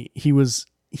be, he was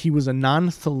a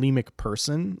non-Thelemic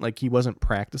person. Like, he wasn't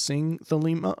practicing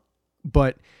Thelema,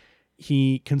 but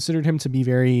he considered him to be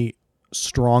very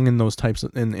strong in those types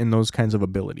of, in those kinds of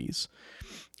abilities.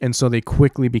 And so they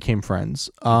quickly became friends.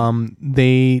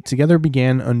 They together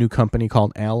began a new company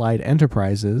called Allied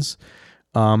Enterprises.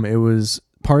 It was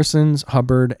Parsons,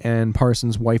 Hubbard, and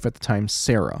Parsons' wife at the time,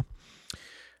 Sarah.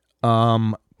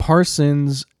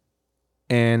 Parsons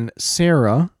and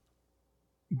Sarah,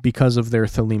 because of their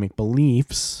Thelemic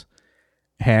beliefs,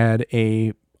 had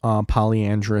a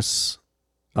polyandrous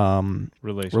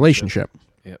relationship.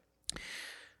 Yep.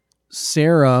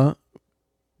 Sarah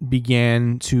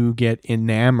began to get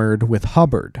enamored with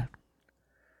Hubbard.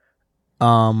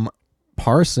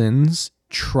 Parsons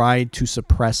tried to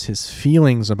suppress his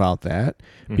feelings about that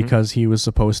because he was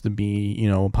supposed to be, you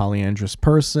know, a polyandrous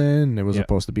person. It was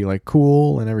supposed to be like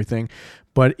cool and everything,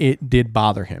 but it did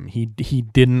bother him. He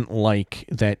didn't like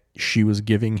that she was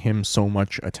giving him so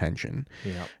much attention.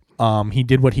 Yeah. He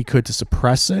did what he could to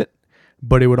suppress it,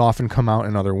 but it would often come out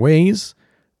in other ways.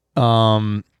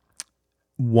 One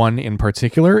in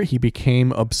particular, he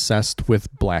became obsessed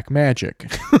with black magic.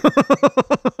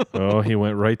 Oh, he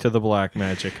went right to the black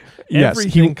magic. Yes,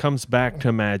 Everything comes back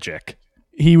to magic.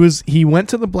 He went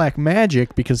to the black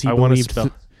magic because he I want to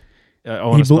believed.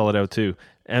 spell it out too.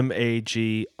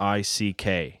 Magick.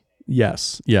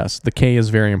 Yes. The K is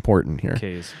very important here.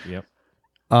 K's. Yep.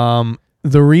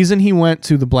 The reason he went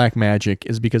to the black magic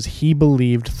is because he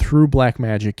believed through black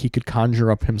magic he could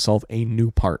conjure up himself a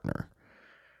new partner.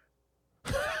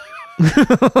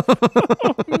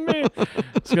 Oh, man.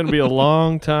 It's going to be a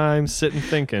long time sitting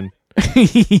thinking.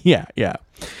 Yeah.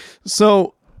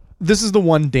 So this is the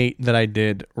one date that I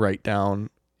did write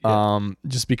down,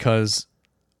 just because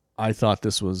I thought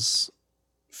this was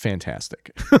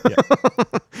fantastic.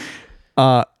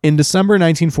 In December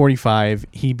 1945,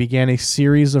 he began a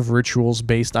series of rituals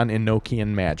based on Enochian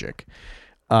magic.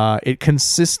 It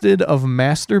consisted of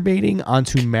masturbating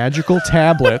onto magical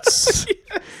tablets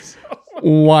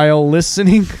while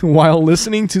listening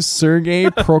to Sergei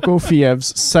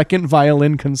Prokofiev's Second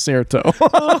Violin Concerto.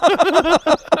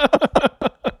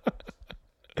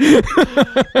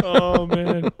 Oh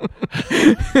man.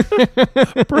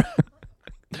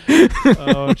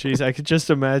 Oh jeez, I could just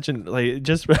imagine like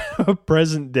just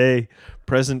present day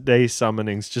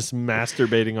summonings, just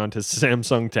masturbating onto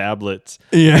Samsung tablets.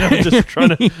 Yeah, you know, just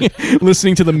trying to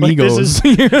listening to the Migos.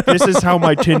 This is how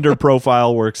my Tinder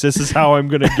profile works. This is how I'm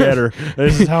gonna get her.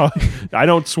 This is how I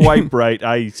don't swipe right.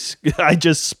 I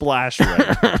just splash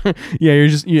right. Yeah,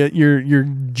 you're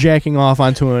jacking off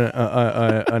onto an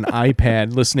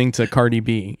iPad, listening to Cardi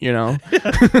B. You know,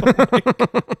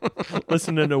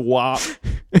 listening to WAP.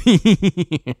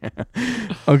 Yeah.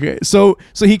 Okay, so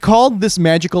he called this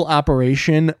magical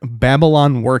operation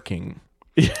Babylon Working.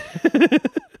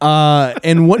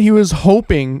 And what he was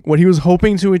hoping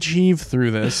to achieve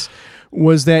through this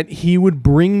was that he would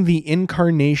bring the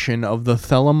incarnation of the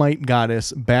Thelemite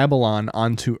goddess Babylon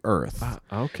onto Earth.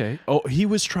 Okay. Oh, he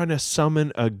was trying to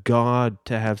summon a god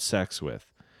to have sex with.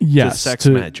 Yes. Sex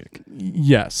magic.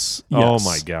 Yes. Oh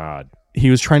my God. He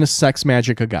was trying to sex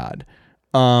magic a god.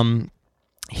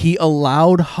 He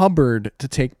allowed Hubbard to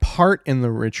take part in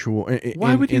the ritual.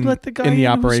 Why would he let the guy in the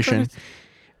operation?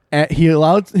 He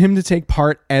allowed him to take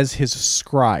part as his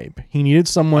scribe. He needed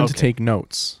someone to take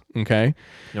notes. Okay.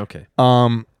 Okay.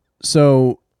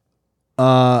 So,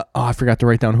 I forgot to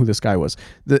write down who this guy was.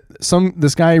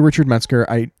 This guy Richard Metzger.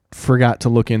 I forgot to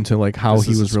look into like how he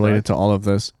was related to all of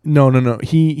this. No.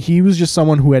 He was just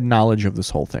someone who had knowledge of this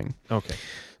whole thing. Okay.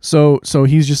 So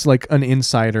he's just like an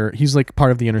insider. He's like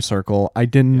part of the inner circle. I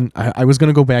was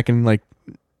gonna go back and like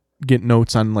get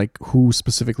notes on like who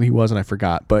specifically he was, and I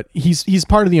forgot. But he's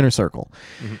part of the inner circle.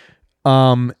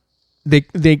 Mm-hmm.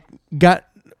 They got,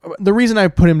 the reason I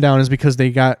put him down is because they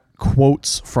got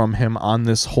quotes from him on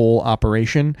this whole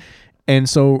operation, and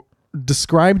so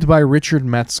described by Richard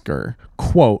Metzger,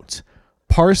 quote,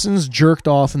 Parsons jerked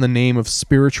off in the name of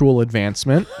spiritual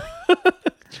advancement.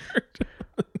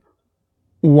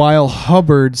 While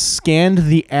Hubbard scanned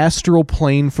the astral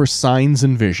plane for signs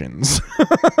and visions.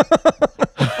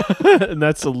 And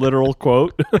that's a literal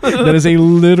quote. That is a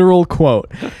literal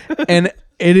quote. And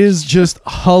it is just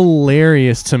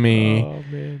hilarious to me. Oh,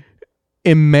 man.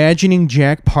 Imagining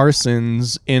Jack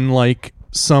Parsons in like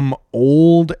some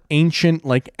old ancient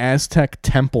like Aztec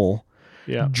temple.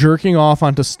 Yeah. Jerking off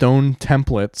onto stone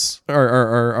templates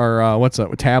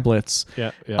or tablets. Yeah.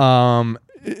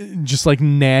 Just like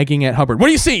nagging at Hubbard. What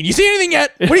do you see? Do you see anything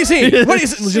yet? What do you see? What do you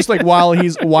see? Just like while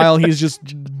he's just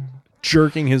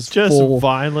jerking his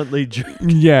violently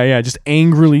yeah, just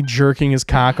angrily jerking his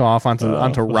cock off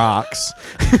onto rocks.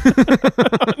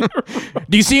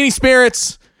 Do you see any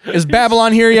spirits? Is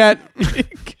Babylon here yet?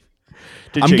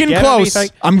 I'm getting close.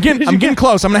 I'm getting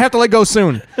close. I'm gonna have to let go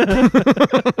soon.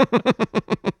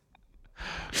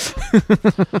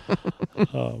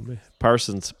 Oh man,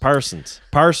 Parsons,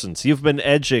 you've been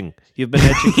edging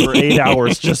for 8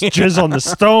 hours. Just jizz on the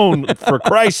stone, for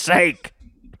Christ's sake.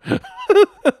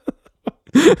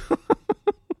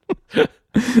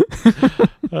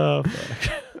 Oh,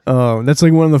 fuck. Oh, that's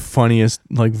like one of the funniest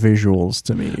like visuals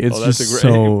to me. It's just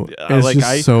so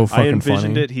fucking I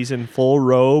envisioned funny. it. He's in full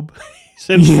robe.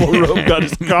 Got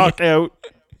his cock out.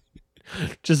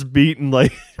 just beating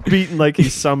like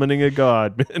he's summoning a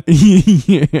god, man.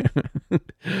 Yeah.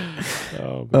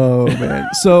 Oh, man. Oh man.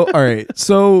 So all right.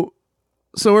 So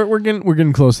we're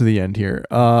getting close to the end here.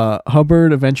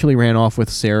 Hubbard eventually ran off with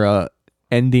Sarah,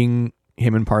 ending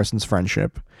him and Parsons'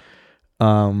 friendship.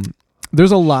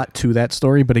 There's a lot to that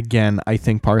story, but again, I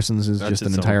think Parsons is just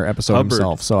an entire episode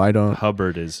himself. So I don't.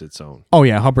 Hubbard is its own. Oh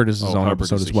yeah, Hubbard is his own Hubbard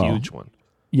episode is as well. A huge one.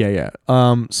 Yeah.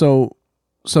 So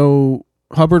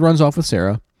Hubbard runs off with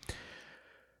Sarah.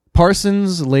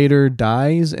 Parsons later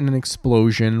dies in an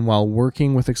explosion while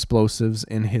working with explosives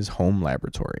in his home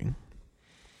laboratory.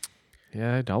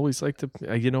 Yeah, I'd always like to.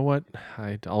 You know what?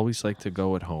 I'd always like to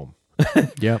go at home.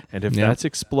 Yep. And if that's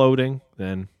exploding,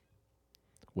 then,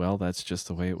 well, that's just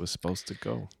the way it was supposed to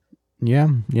go. Yeah.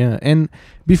 And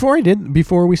before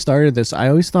we started this, I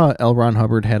always thought L. Ron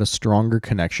Hubbard had a stronger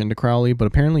connection to Crowley, but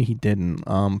apparently he didn't.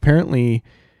 Apparently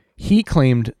he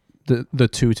claimed the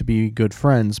two to be good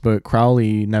friends, but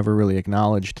Crowley never really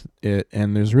acknowledged it,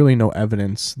 and there's really no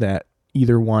evidence that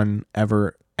either one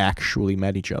ever actually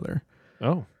met each other.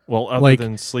 Oh. Well,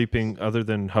 other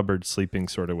than Hubbard sleeping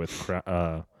sort of with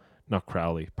not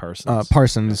Crowley, Parsons.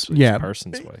 Parsons, actually, yeah.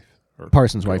 Parsons' wife.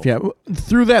 Parsons' wife, yeah.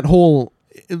 Through that whole,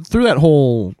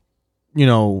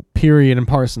 period in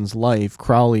Parsons' life,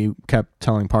 Crowley kept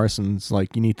telling Parsons,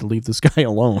 like, you need to leave this guy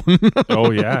alone.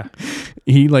 Oh, yeah.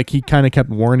 He kind of kept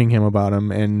warning him about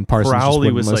him, and Parsons Crowley just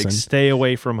wouldn't was listen. like, stay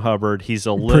away from Hubbard. He's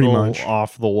a little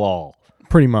off the wall.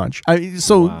 Pretty much.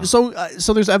 So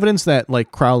there's evidence that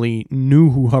like Crowley knew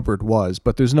who Hubbard was,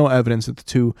 but there's no evidence that the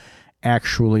two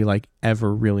actually like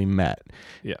ever really met.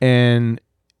 Yeah. And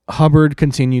Hubbard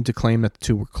continued to claim that the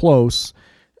two were close,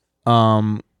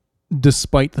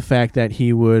 despite the fact that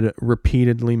he would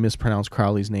repeatedly mispronounce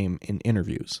Crowley's name in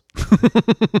interviews.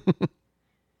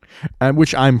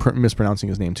 Which I'm mispronouncing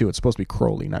his name too. It's supposed to be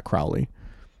Crowley, not Crowley.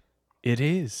 It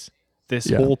is. This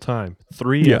whole time,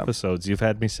 3 episodes, you've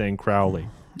had me saying Crowley.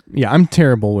 Yeah, I'm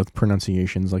terrible with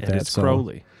pronunciations like that. It's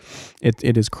Crowley.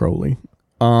 It is Crowley.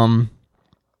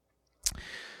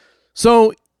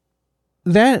 So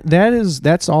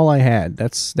that's all I had.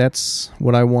 That's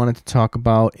what I wanted to talk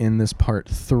about in this part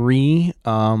 3.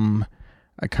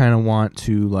 I kind of want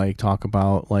to like talk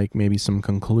about like maybe some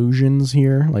conclusions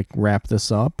here, like wrap this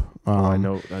up. I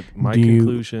know my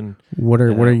conclusion. What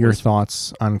are your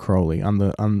thoughts on Crowley, on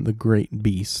the great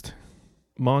beast?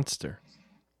 Monster,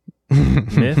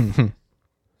 myth,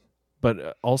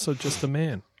 but also just a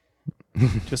man,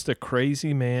 just a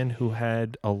crazy man who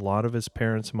had a lot of his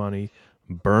parents' money,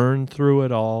 burned through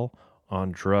it all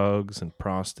on drugs and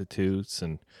prostitutes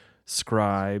and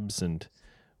scribes and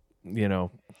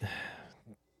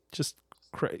just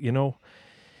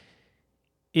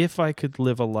if I could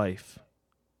live a life,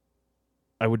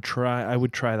 I would try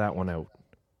that one out.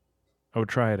 I would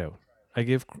try it out. I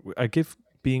give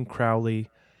being Crowley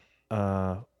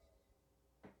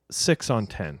 6 on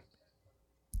 10.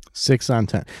 6 on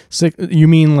 10. 6. You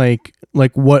mean like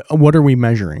what are we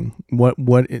measuring? What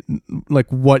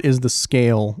is the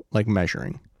scale like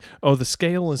measuring? Oh, the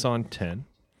scale is on 10,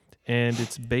 and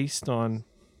it's based on.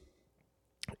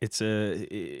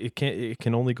 It can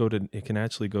actually go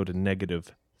to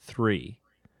 -3.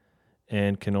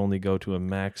 And can only go to a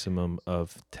maximum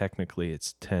of technically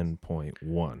it's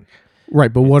 10.1.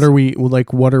 Right, but what are we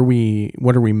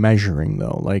measuring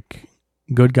though? Like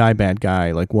good guy, bad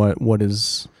guy. Like what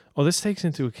is? Oh, this takes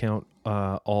into account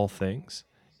all things,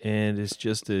 and it's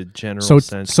just a general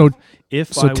sense. So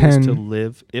if I was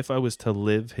to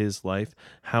live his life,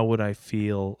 how would I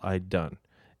feel I'd done?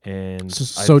 And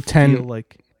so 10 feel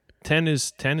like 10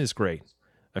 is great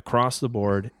across the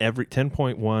board. Every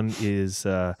 10.1 is.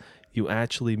 You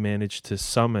actually managed to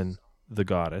summon the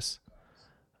goddess.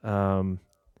 So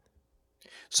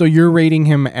you're rating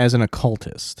him as an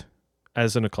occultist?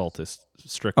 As an occultist,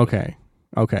 strictly.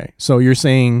 Okay. So you're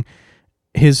saying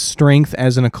his strength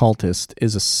as an occultist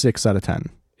is a 6 out of 10?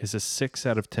 Is a 6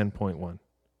 out of 10.1.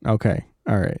 Okay.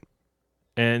 All right.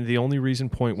 And the only reason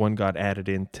 0.1 got added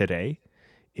in today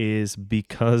is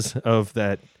because of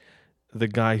the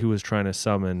guy who was trying to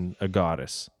summon a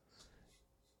goddess.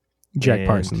 Jack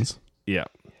Parsons. Yeah.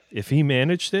 If he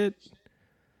managed it,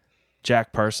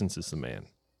 Jack Parsons is the man.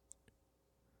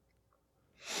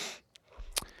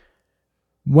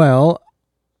 Well,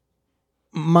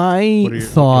 my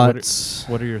thoughts...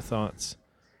 What are your thoughts?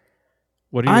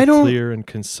 What are your clear and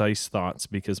concise thoughts?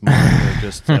 Because mine are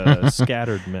just a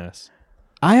scattered mess.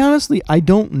 I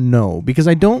don't know, because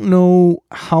I don't know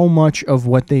how much of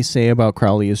what they say about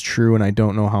Crowley is true, and I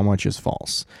don't know how much is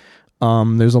false.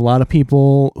 There's a lot of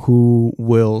people who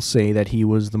will say that he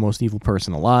was the most evil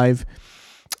person alive.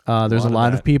 There's a lot of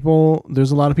lot of that. people.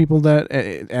 There's a lot of people that,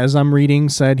 as I'm reading,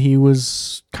 said he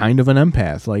was kind of an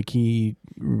empath. Like he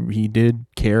did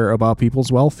care about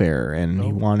people's welfare, and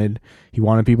he Oh.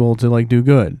 wanted people to like do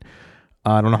good.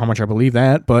 I don't know how much I believe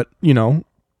that, but Yeah.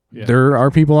 there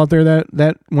are people out there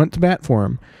that went to bat for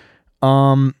him.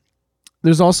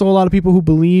 There's also a lot of people who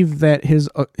believe that his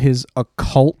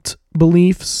occult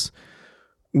beliefs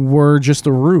were just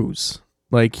a ruse.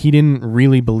 Like he didn't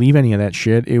really believe any of that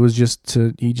shit. It was just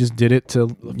he just did it to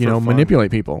For fun. manipulate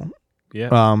people.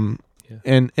 Yeah.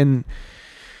 Yeah. And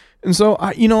so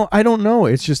I don't know.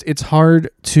 It's hard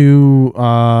to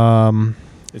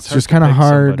It's just kind of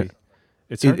hard. Somebody.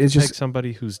 It's hard it's to just- take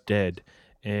somebody who's dead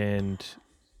and,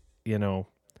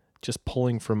 just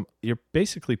you're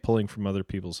basically pulling from other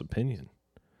people's opinion.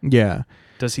 Yeah.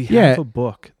 Does he have Yeah. a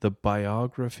book, The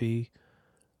Biography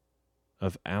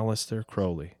of Aleister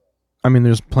Crowley? I mean,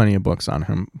 there's plenty of books on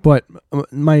him, but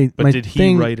my Did he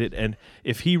thing, write it? And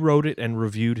if he wrote it and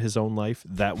reviewed his own life,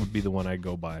 that would be the one I'd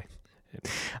go by.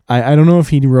 I don't know if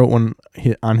he wrote one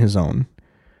on his own.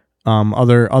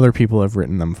 Other people have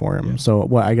written them for him. Yeah.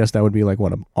 So I guess that would be like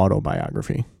an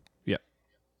autobiography. Yeah.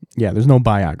 Yeah. There's no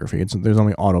biography. There's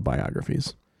only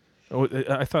autobiographies. Oh,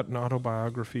 I thought an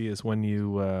autobiography is when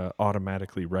you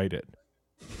automatically write it.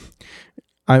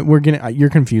 You're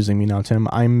confusing me now, Tim.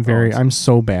 it's- I'm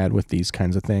so bad with these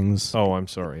kinds of things. Oh, I'm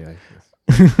sorry.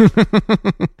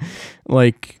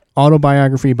 Like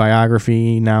autobiography,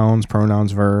 biography, nouns,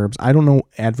 pronouns, verbs. I don't know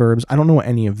adverbs. I don't know what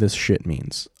any of this shit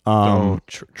means.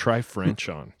 Try French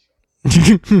on.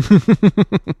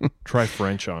 Try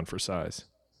French on for size.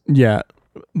 Yeah.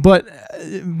 But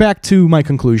back to my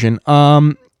conclusion.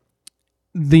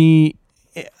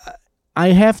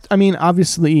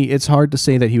 Obviously it's hard to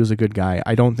say that he was a good guy.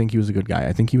 I don't think he was a good guy.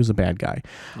 I think he was a bad guy.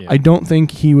 Yeah. I don't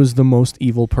think he was the most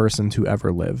evil person to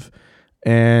ever live.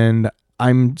 And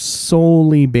I'm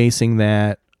solely basing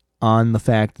that on the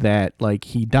fact that like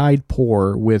he died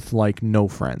poor with like no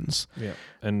friends. Yeah.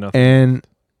 And nothing. And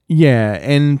yeah,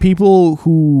 and people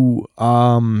who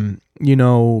kind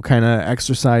of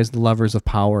exercise the levers of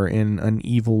power in an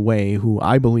evil way, who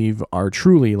I believe are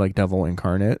truly like devil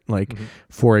incarnate. Like,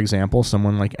 for example,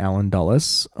 someone like Alan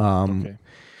Dulles. Okay.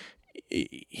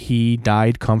 He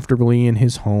died comfortably in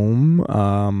his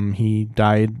home. He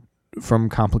died from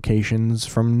complications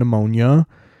from pneumonia.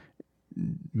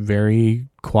 Very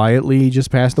quietly just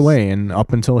passed away, and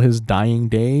up until his dying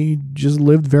day just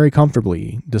lived very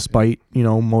comfortably, despite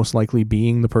most likely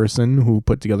being the person who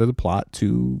put together the plot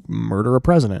to murder a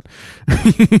president.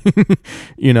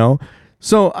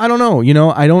 So I don't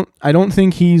know. I don't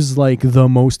think he's like the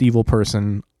most evil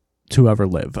person to ever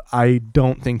live. I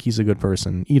don't think he's a good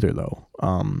person either, though.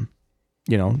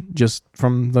 Just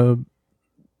from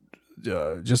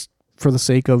just for the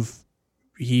sake of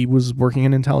he was working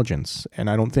in intelligence, and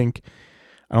I don't think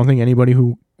anybody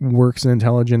who works in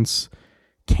intelligence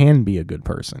can be a good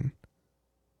person.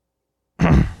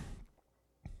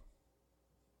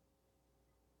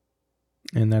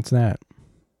 And that's that.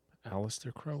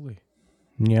 Aleister Crowley.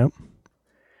 Yep.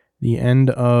 The end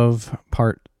of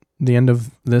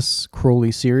this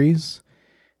Crowley series,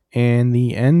 and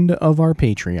the end of our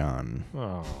Patreon.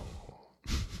 Oh.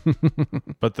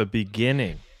 But the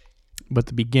beginning. But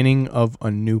the beginning of a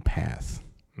new path.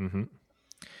 Mm-hmm.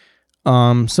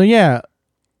 So yeah,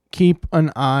 keep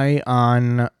an eye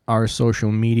on our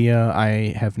social media.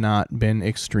 I have not been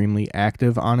extremely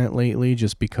active on it lately,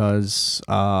 just because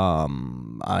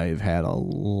I've had a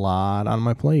lot on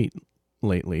my plate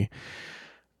lately.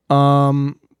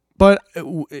 But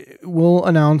we'll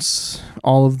announce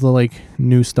all of the like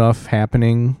new stuff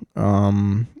happening.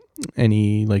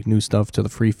 Any like new stuff to the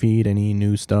free feed, any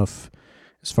new stuff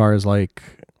as far as like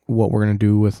what we're going to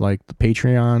do with like the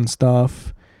Patreon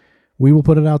stuff. We will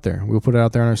put it out there. We'll put it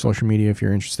out there on our social media. If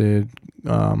you're interested,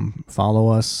 follow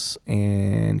us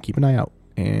and keep an eye out,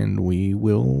 and we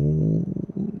will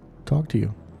talk to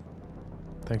you.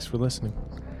 Thanks for listening.